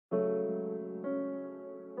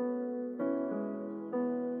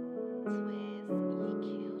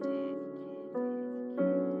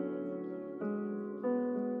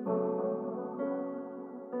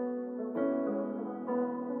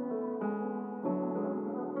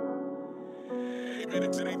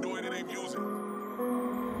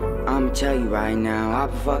I'ma tell you right now, I've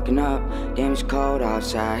been fucking up. Damn, it's cold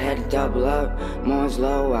outside, had to double up. More's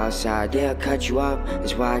low outside, they'll cut you up.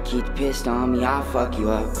 That's why I keep the pistol on me, I'll fuck you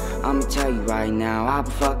up. I'ma tell you right now, I've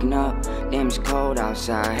been fucking up. Damn, it's cold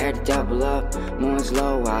outside, had to double up. More's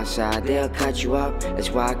low outside, they'll cut you up.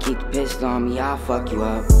 That's why I keep the pistol on me, I'll fuck you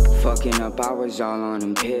up. Fucking up, I was all on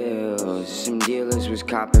them pills. Some dealers was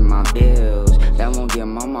copping my bills. That won't get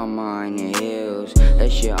my mama in the hills.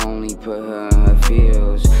 That shit only put her in her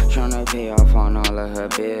feels. Tryna pay off on all of her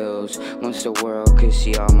bills. Once the world could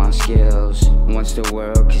see all my skills. Once the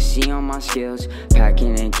world could see all my skills.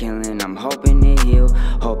 Packing and killing, I'm hoping to heal.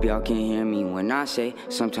 Hope y'all can hear me when I say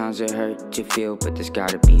sometimes it hurt to feel, but there's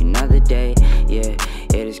gotta be another day. Yeah,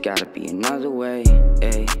 it has gotta be another way.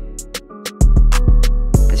 Ay.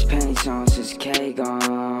 This pain song since K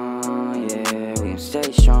gone. Yeah, we gon'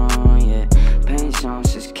 stay strong. Yeah, pain song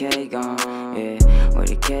since K gone. Yeah, where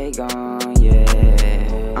the K gone. Yeah.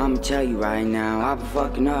 I'ma tell you right now, I've been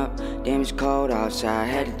fucking up. Damn, it's cold outside,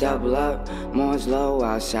 had to double up. More's low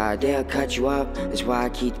outside, they'll cut you up. That's why I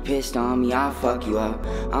keep the pistol on me, I'll fuck you up.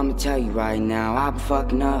 I'ma tell you right now, I've been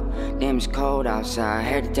fucking up. Damn, it's cold outside,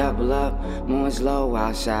 had to double up. More's low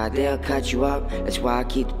outside, they'll cut you up. That's why I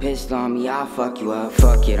keep the pistol on me, I'll fuck you up.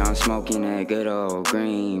 Fuck it, I'm smoking that good old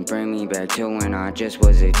green. Bring me back to when I just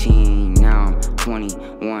was a teen. Now I'm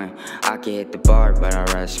 21, I can hit the bar, but I'd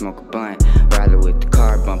rather smoke a blunt. Rather with the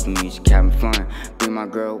car, bumping music, having fun. Bring my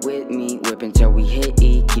girl with me, whip until we hit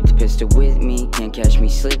E. Keep the pistol with me, can't catch me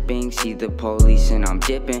slipping. See the police and I'm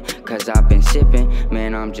dipping, cause I've been sipping.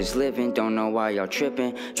 Man, I'm just living, don't know why y'all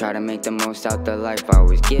tripping. Try to make the most out the life I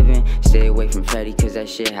was given. Stay away from Fetty, cause that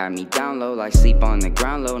shit had me down low. Like sleep on the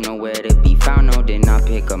ground low, nowhere to be found. No, did not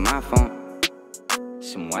pick up my phone.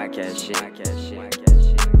 Some whack ass shit.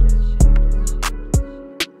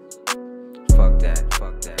 Fuck that,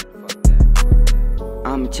 fuck that.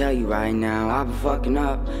 I'ma tell you right now, I've been fucking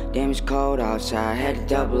up. Damn, it's cold outside, had to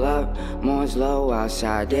double up. More's low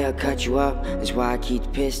outside, they'll cut you up. That's why I keep the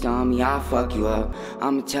pistol on me, I'll fuck you up.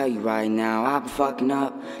 I'ma tell you right now, I've been fucking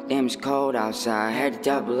up. Damn, it's cold outside, had to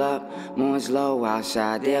double up. More's low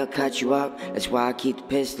outside, they'll cut you up. That's why I keep the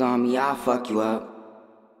pistol on me, I'll fuck you up.